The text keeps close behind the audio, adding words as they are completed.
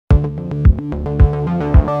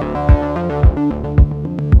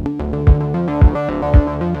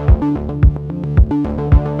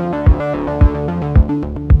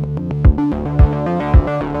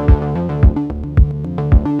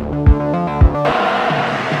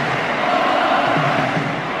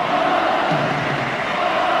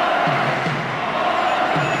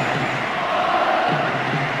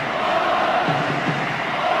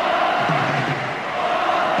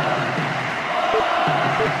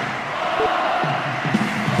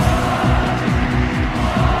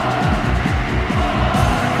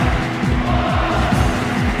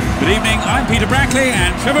Peter Brackley,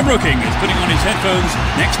 and Trevor Brooking is putting on his headphones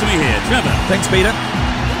next to me here. Trevor. Thanks, Peter.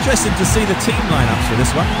 Interesting to see the team lineups for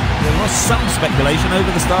this one. There was some speculation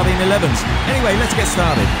over the starting 11s. Anyway, let's get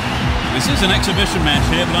started. This is an exhibition match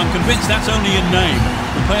here, but I'm convinced that's only in name.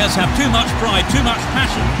 The players have too much pride, too much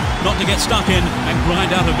passion, not to get stuck in and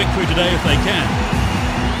grind out a victory today if they can.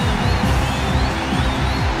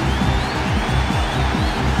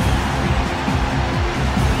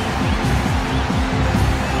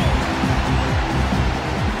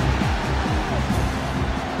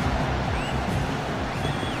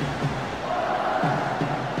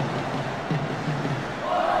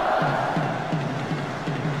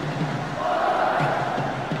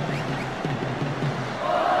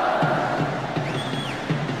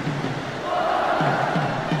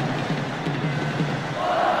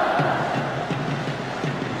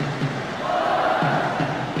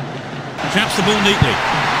 Traps the ball neatly.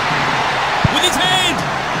 With his head!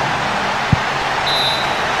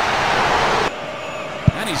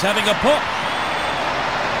 And he's having a pop.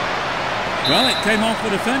 Well, it came off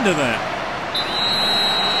the defender there.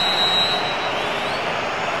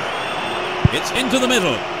 It's into the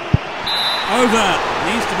middle. Over.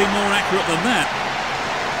 Needs to be more accurate than that.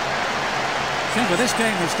 Trevor, this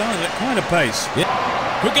game has started at quite a pace. Yeah.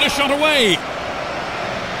 Could get a shot away.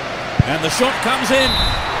 And the shot comes in.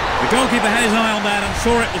 The goalkeeper had his eye on that and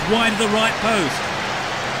saw it was wide of the right post.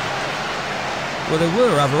 Well, there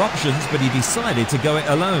were other options, but he decided to go it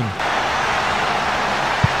alone.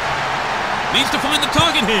 Needs to find the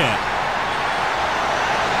target here.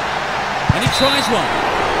 And he tries one.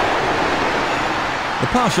 The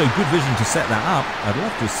pass showed good vision to set that up. I'd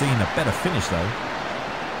love to have seen a better finish, though.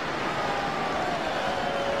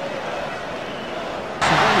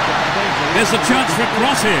 There's a chance for a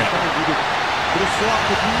cross here.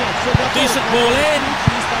 Decent ball in.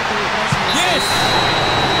 Yes!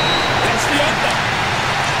 It's the under.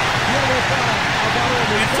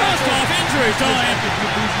 In first half injury time.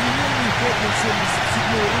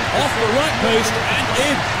 Off the right post and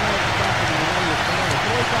in.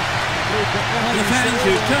 The fans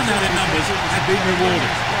who turned out in numbers have been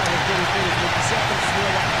rewarded.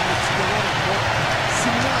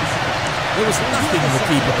 There was nothing the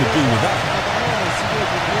keeper could do with that.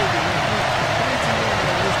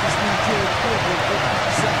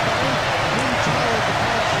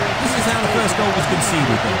 This is how the first goal was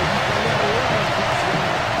conceded, though.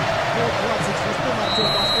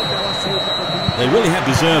 They really have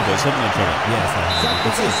deserved this, haven't they, Trevor? Yes, they have.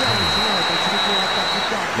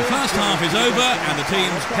 The first half is over and the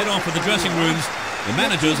teams head off for the dressing rooms. The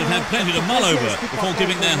managers have had plenty to mull over before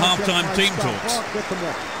giving their half-time team talks.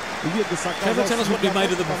 Trevor, tell us what you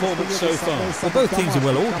made of the performance so far. Well, both teams are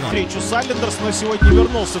well organised. Сайлендерс, но сегодня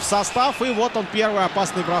вернулся в состав, и вот он первый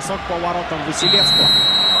опасный бросок по воротам Василевского.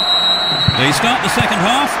 They start the second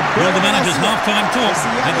half, where the managers' half-time talks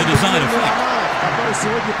had the desired effect.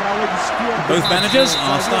 Both managers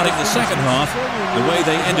are starting the second half the way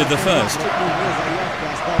they ended the first.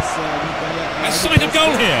 A sight of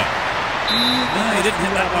goal here. No, he didn't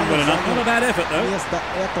hit that one well enough. Not a bad effort, though. The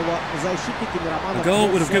goal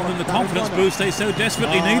would have given them the confidence boost they so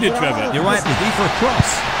desperately needed, Trevor. You're right, it'd be for a cross.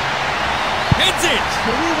 Hits it!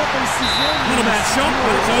 Not a bad shot,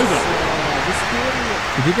 but it's over.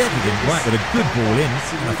 He did everything right with a good ball in,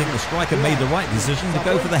 and I think the striker made the right decision to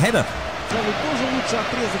go for the header.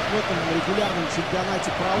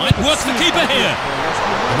 Might work the keeper here.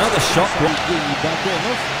 Another shot.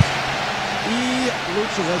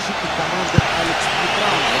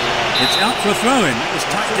 It's out for a throw-in. It was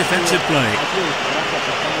tight defensive play.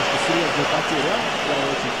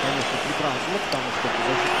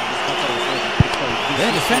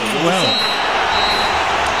 They're defending well.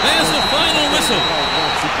 There's the final whistle.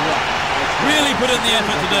 Really put in the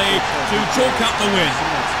effort today to chalk up the win.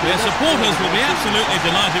 Their supporters will be absolutely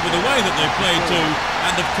delighted with the way that they played too,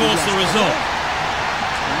 and of course the result.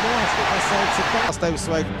 Оставив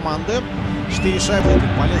своей команды 4 шайбы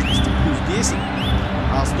полезности плюс 10,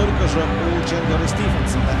 а столько же у Чендлера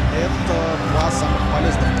Стивенсона. Это два самых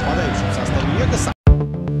полезных нападающих в составе Вегаса.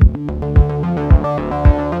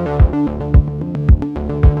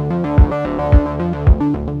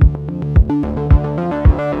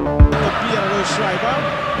 Это первая шайба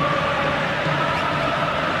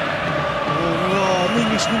в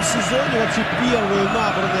нынешнем сезоне, вообще первое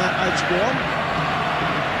набранное очко.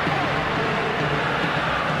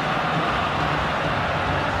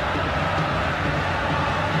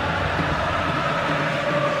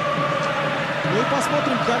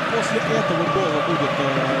 Посмотрим, как после этого гола будет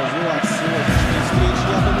развиваться сегодняшняя встреча.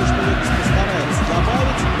 Я думаю, что Вегас постарается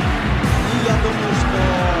добавить. И я думаю, что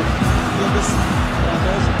Вегас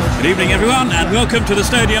продолжит. It Evening everyone, and welcome to the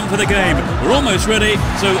stadium for the game. We're almost ready,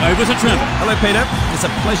 so over to Trevor. Hello Peter, it's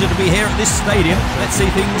a pleasure to be here at this stadium. Let's see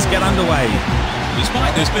things get underway.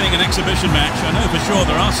 Despite this being an exhibition match, I know for sure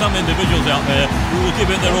there are some individuals out there who will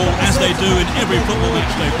give it their all, as they do in every football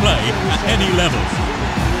match they play, at any level.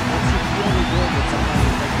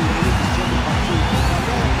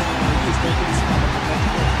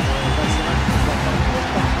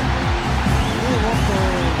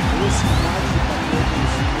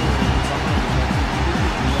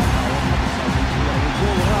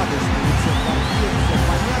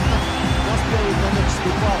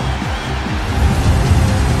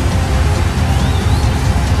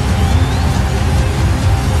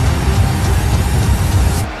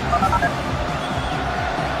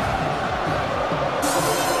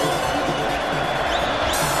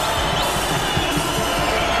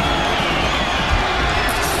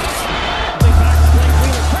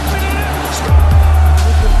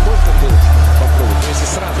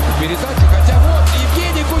 Передачу, хотя вот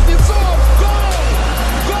Евгений Кузнецов! Гол!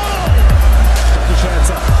 Гол!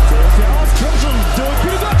 Включается Фиал, Спержин делает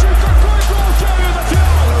передачу, и какой гол Кевина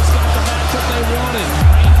Фиала!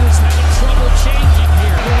 Rangers having trouble changing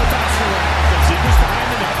here. Ziegler's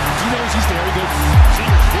behind the net. He knows he's there. He goes.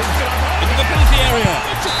 Into the penalty area.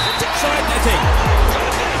 Side netting.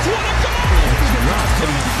 What a goal! Not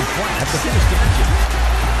getting quite at the finish dimension.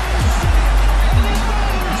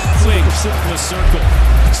 Swing. In the circle.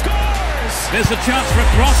 Scores! There's a chance for a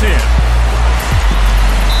cross here.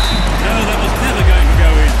 No, that was never going to go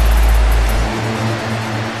in.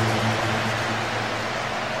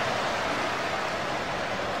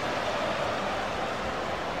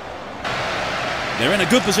 They're in a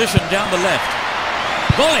good position down the left.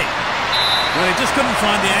 Volley! Well, he just couldn't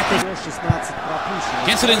find the accuracy.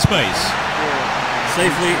 Gets it in space.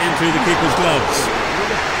 Safely into the keeper's gloves.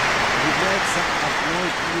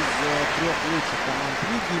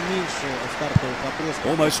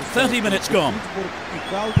 Almost 30 minutes gone.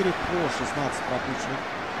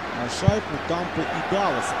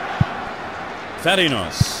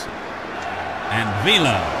 Farinos. And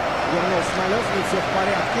Vila.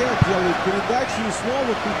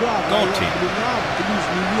 Gotti.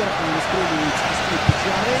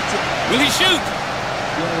 Will he shoot?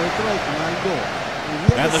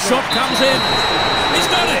 And the shot comes in. He's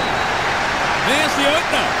done it. There's the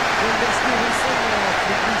opener.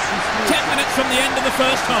 10 minutes from the end of the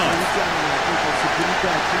first half.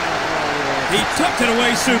 He tucked it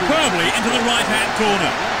away superbly into the right-hand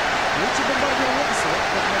corner.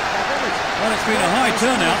 Well, it's been a high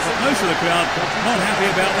turnout, but most of the crowd not happy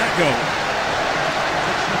about that goal.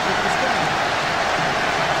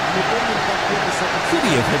 Could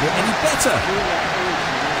he have hit it any better?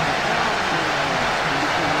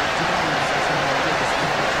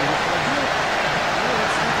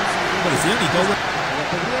 Well, it's the only goal.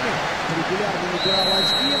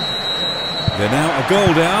 They're now a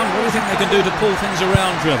goal down. What do you think they can do to pull things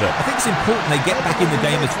around, Trevor? I think it's important they get back in the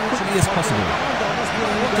game as quickly as possible.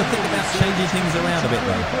 What to think about changing things around a bit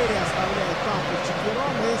though.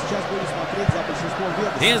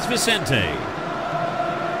 Here's Vicente.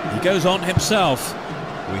 He goes on himself.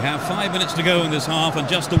 We have 5 minutes to go in this half and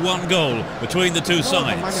just the one goal between the two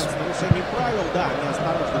sides.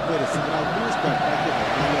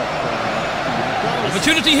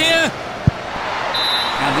 Opportunity here.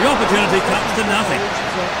 And the opportunity comes to nothing.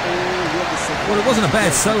 Well, it wasn't a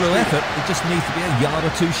bad solo effort. It just needs to be a yard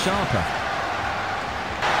or two sharper.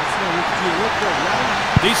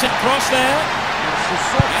 Decent cross there.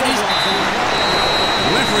 And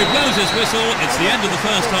the referee blows his whistle. It's the end of the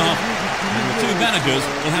first half. And the two managers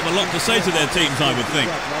will have a lot to say to their teams, I would think.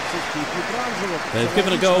 They've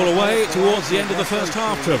given a goal away towards the end of the first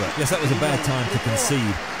half, Trevor. Yes, that was a bad time to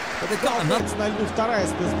concede. But they've got another. The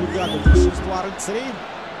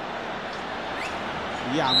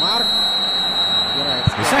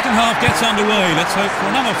second half gets underway. Let's hope for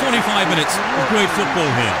another 45 minutes of great football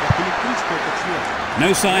here.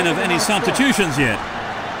 No sign of any substitutions yet.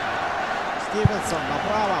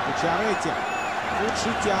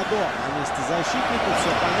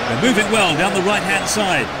 They're moving well down the right-hand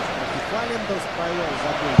side.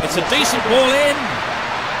 It's a decent ball in.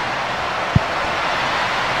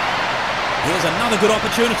 Here's another good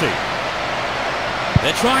opportunity.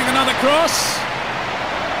 They're trying another cross.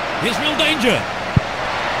 Here's real danger.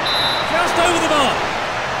 Just over the bar.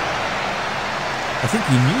 I think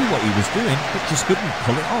he knew what he was doing, but just couldn't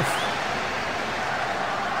pull it off.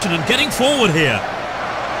 And getting forward here.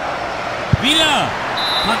 Vila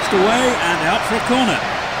punched away and out for a corner.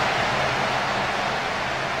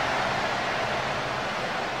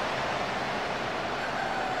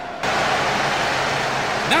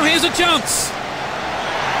 Now here's Here's a chance.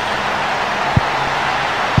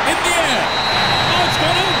 In the air. Oh, it's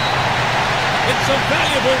gone in. It's a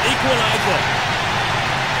valuable equaliser.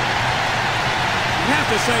 You have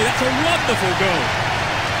to say that's a wonderful goal.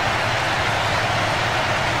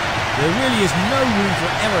 There really is no room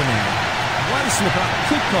for error now. One slip-up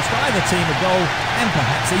could cost either team a goal and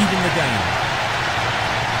perhaps even the game.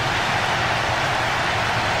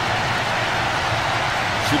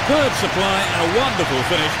 Superb supply and a wonderful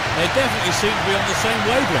finish. They definitely seem to be on the same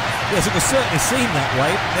wavelength. Yes, it will certainly seem that way.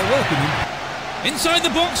 They're working in. Inside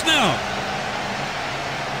the box now.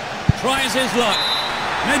 Tries his luck.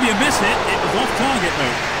 Maybe a miss hit. It was off target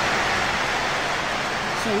though.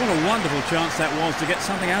 So what a wonderful chance that was to get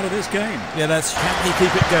something out of this game. Yeah, that's... Can he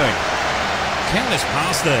keep it going? Careless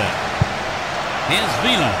pass there. Here's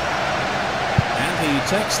Vila. And he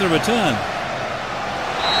takes the return.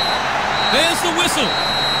 There's the whistle.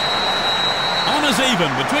 Honours even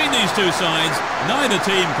between these two sides. Neither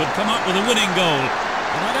team could come up with a winning goal.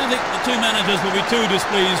 And I don't think the two managers will be too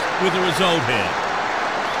displeased with the result here.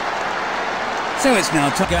 So it's now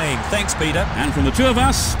time. Game. Thanks, Peter. And from the two of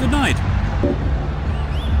us, good night.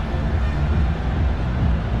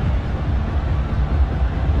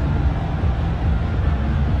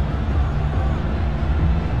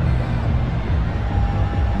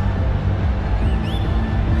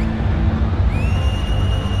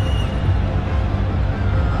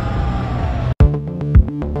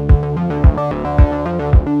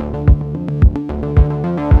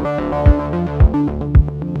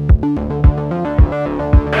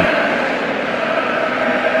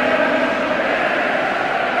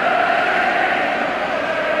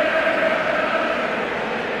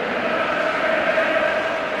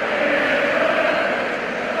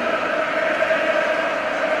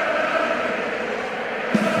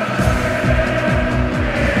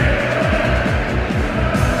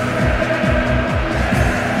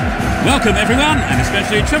 Welcome everyone, and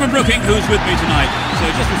especially Trevor Brooking, who's with me tonight. So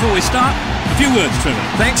just before we start, a few words, Trevor.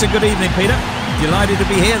 Thanks and good evening, Peter. Delighted to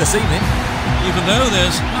be here this evening. Even though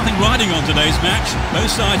there's nothing riding on today's match,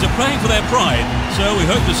 both sides are playing for their pride, so we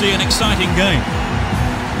hope to see an exciting game.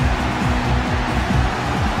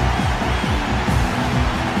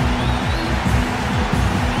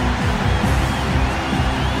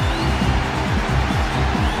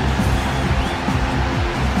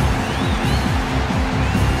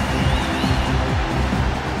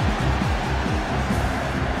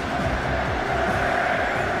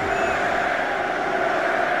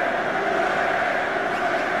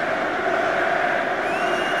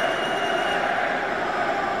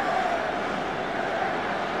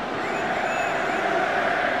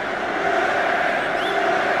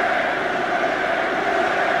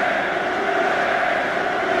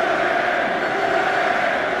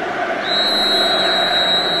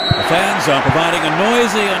 Fans are providing a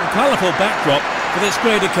noisy and colourful backdrop for this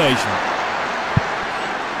great occasion.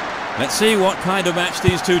 Let's see what kind of match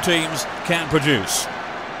these two teams can produce.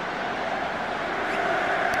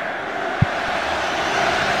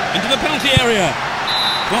 Into the penalty area.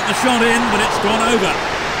 Got the shot in, but it's gone over.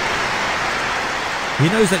 He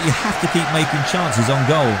knows that you have to keep making chances on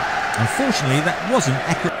goal. Unfortunately, that wasn't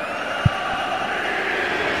accurate.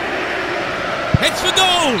 It's for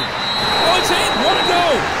goal! Oh, it's in! What a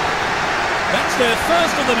goal! That's their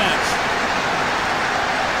first of the match.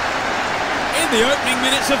 In the opening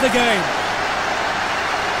minutes of the game.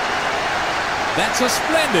 That's a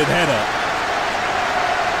splendid header.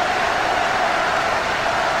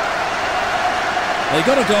 They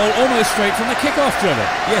got a goal almost straight from the kick-off, Trevor.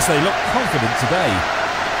 Yes, they look confident today.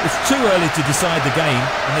 It's too early to decide the game,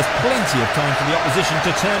 and there's plenty of time for the opposition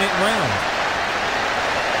to turn it round.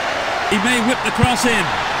 He may whip the cross in.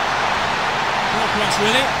 Poor cross,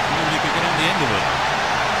 really. Nobody could get on the end of it.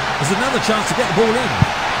 There's another chance to get the ball in.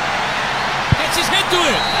 Gets his head to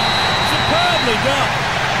it. Superbly done.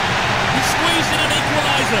 He squeezed in an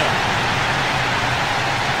equaliser.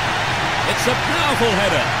 It's a powerful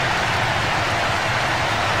header.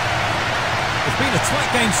 It's been a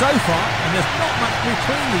tight game so far, and there's not much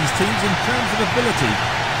between these teams in terms of ability.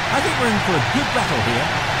 I think we're in for a good battle here.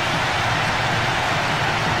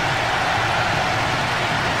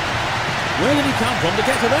 Where did he come from to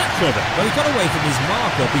get to that, Trevor? Well, he got away from his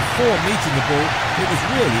marker before meeting the ball. It was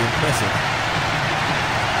really impressive.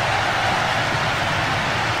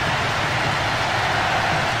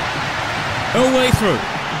 All the way through.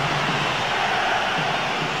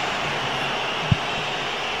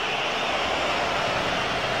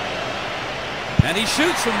 And he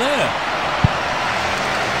shoots from there.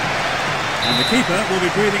 And the keeper will be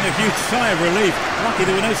breathing a huge sigh of relief. Lucky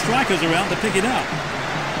there were no strikers around to pick it up.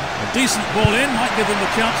 A decent ball in, might give them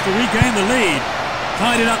the chance to regain the lead.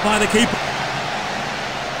 Tied it up by the keeper.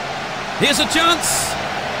 Here's a chance.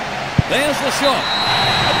 There's the shot.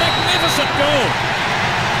 A magnificent goal.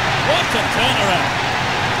 What a turnaround.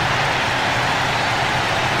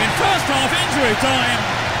 In first half injury time.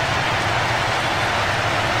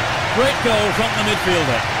 Great goal from the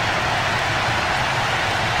midfielder.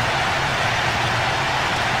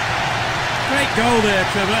 Great goal there,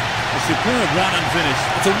 Trevor. A superb run and finish.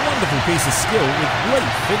 It's a wonderful piece of skill with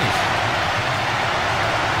great finish.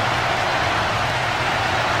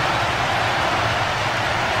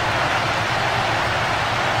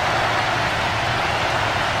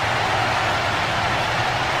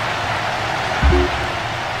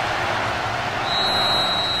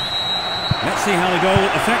 Let's see how the goal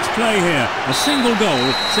affects play here. A single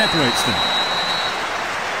goal separates them.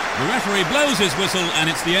 The referee blows his whistle and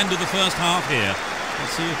it's the end of the first half here.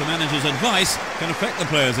 Let's see if the manager's advice can affect the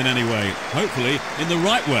players in any way. Hopefully in the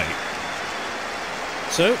right way.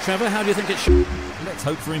 So, Trevor, how do you think it should? Let's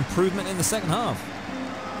hope for improvement in the second half.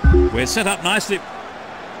 We're set up nicely.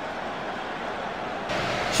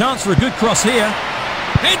 Chance for a good cross here.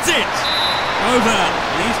 Heads it! Over.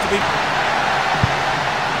 Needs to be...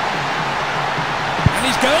 And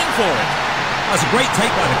he's going for it. That's a great take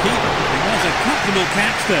by the keeper. It was a comfortable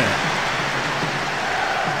catch there.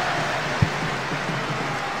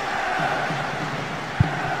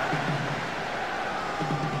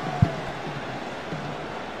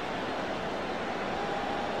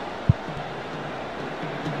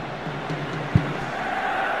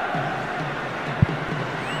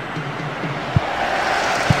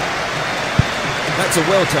 That's a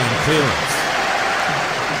well-timed clearance.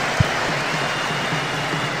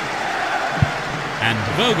 And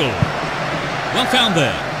Vogel. Well found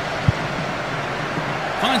there.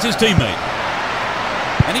 Finds his teammate.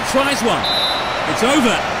 And he tries one. It's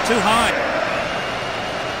over. Too high.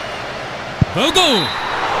 Vogel!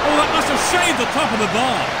 Oh, that must have shaved the top of the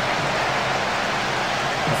bar.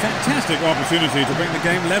 A fantastic opportunity to bring the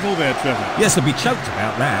game level there, Trevor. Yes, he'll be choked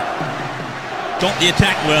about that. Got the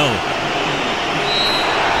attack well.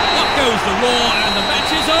 Up goes the roar and the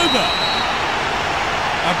match is over.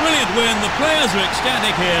 A brilliant win, the players are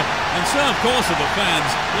ecstatic here, and so of course are the fans.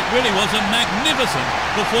 It really was a magnificent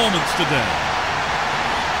performance today.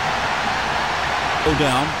 Go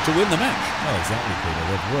down to win the match. Oh, exactly, Peter.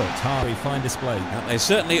 They've worked hard. Fine display. And they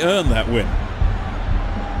certainly earned that win.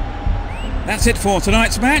 That's it for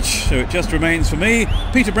tonight's match, so it just remains for me,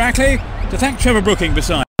 Peter Brackley, to thank Trevor Brooking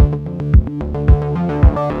beside.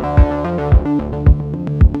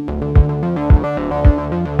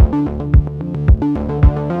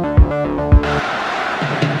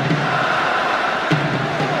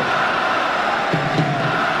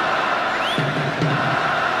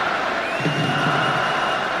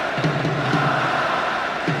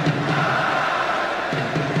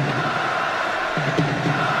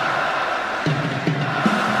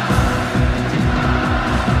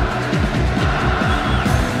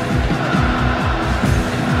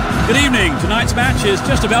 Good evening. Tonight's match is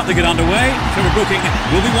just about to get underway. Trevor Brooking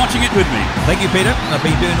will be watching it with me. Thank you, Peter. I've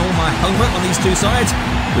been doing all my homework on these two sides,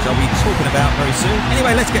 which I'll be talking about very soon.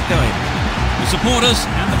 Anyway, let's get going. The supporters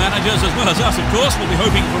and the managers, as well as us, of course, will be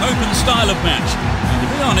hoping for an open style of match. And to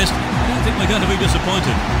be honest, I don't think we're going to be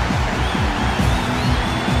disappointed.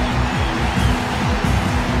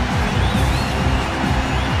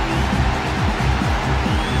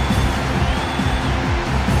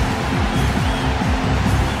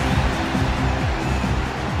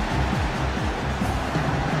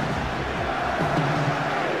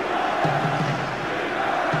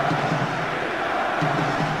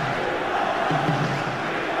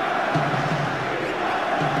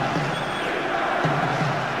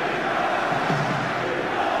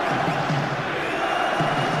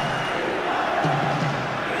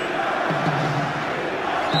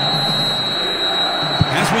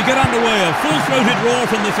 We get underway, a full-throated roar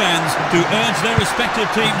from the fans to urge their respective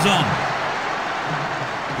teams on.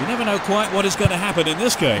 You never know quite what is going to happen in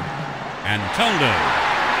this game. And Toldo.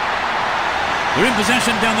 They're in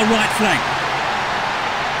possession down the right flank.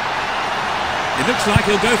 It looks like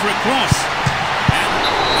he'll go for a cross. And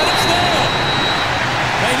it's there!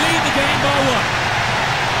 They lead the game by one.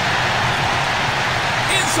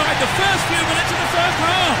 Inside the first few minutes of the first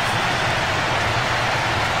half.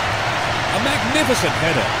 A magnificent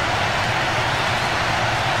header.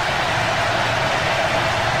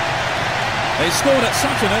 They scored at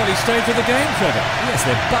such an early stage of the game, Trevor. Yes,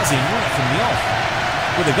 they're buzzing right from the off.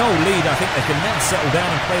 With a goal lead, I think they can now settle down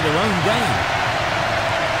and play their own game.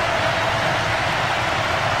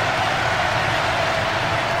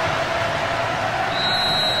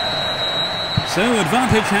 So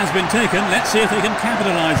advantage has been taken. Let's see if they can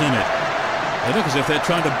capitalise on it. They look as if they're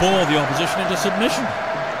trying to bore the opposition into submission.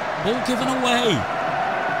 Ball given away.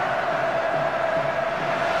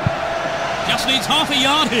 Just needs half a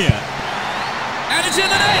yard here. And it's in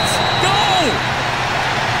the net! Goal!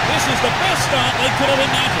 This is the best start they could have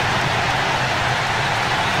imagined.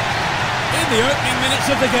 In the opening minutes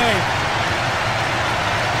of the game.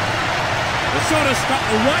 The shot has struck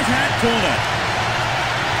the right-hand corner.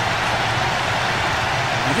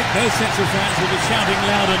 I think both sets of fans will be shouting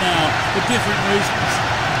louder now for different reasons.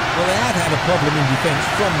 Well, they have had a problem in defence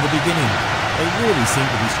from the beginning. They really seem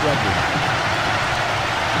to be struggling.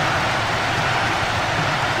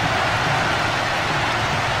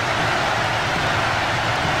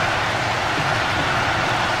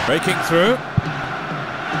 Breaking through.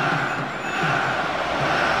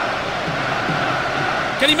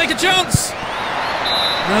 Can he make a chance?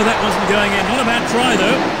 No, that wasn't going in. Not a bad try,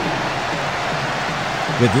 though.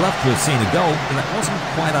 We'd love to have seen a goal, but that wasn't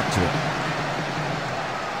quite up to it.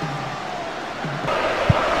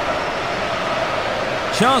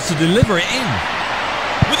 Chance to deliver it in.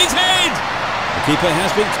 With his head! The keeper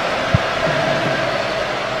has been...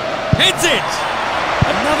 Heads it!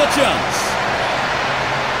 Another chance.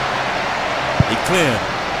 He cleared.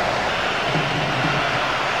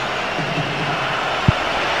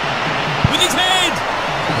 With his head!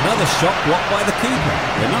 Another shot blocked by the keeper.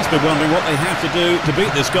 They must be wondering what they have to do to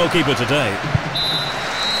beat this goalkeeper today.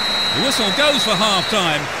 The whistle goes for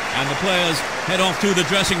half-time and the players head off to the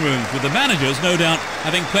dressing rooms, with the managers no doubt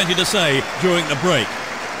having plenty to say during the break.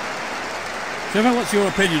 Trevor, what's your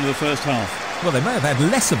opinion of the first half? Well, they may have had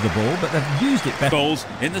less of the ball, but they've used it better. Goals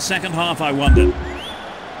in the second half, I wonder.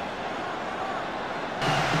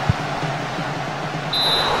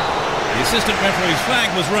 The assistant referee's flag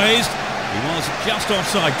was raised. He was just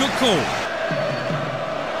offside. Good call.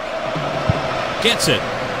 Gets it.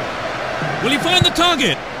 Will he find the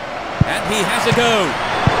target? And he has a go.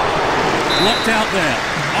 Blocked out there.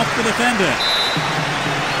 Off the defender.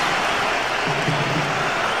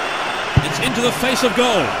 It's into the face of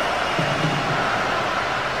goal.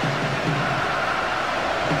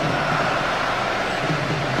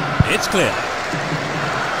 It's clear.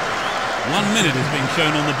 1 minute is being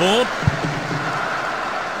shown on the board.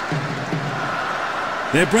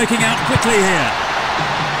 They're breaking out quickly here.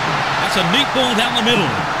 That's a neat ball down the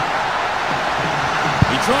middle.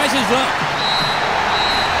 He tries his luck.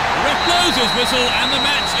 The ref blows his whistle and the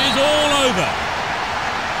match is all over.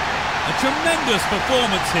 A tremendous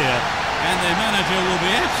performance here, and their manager will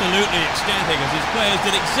be absolutely ecstatic as his players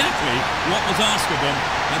did exactly what was asked of them,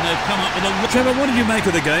 and they've come up with a... Trevor, what did you make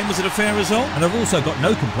of the game? Was it a fair result? And I've also got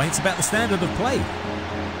no complaints about the standard of play.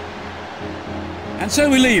 And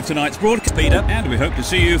so we leave tonight's broadcast, and we hope to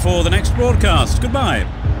see you for the next broadcast. Goodbye.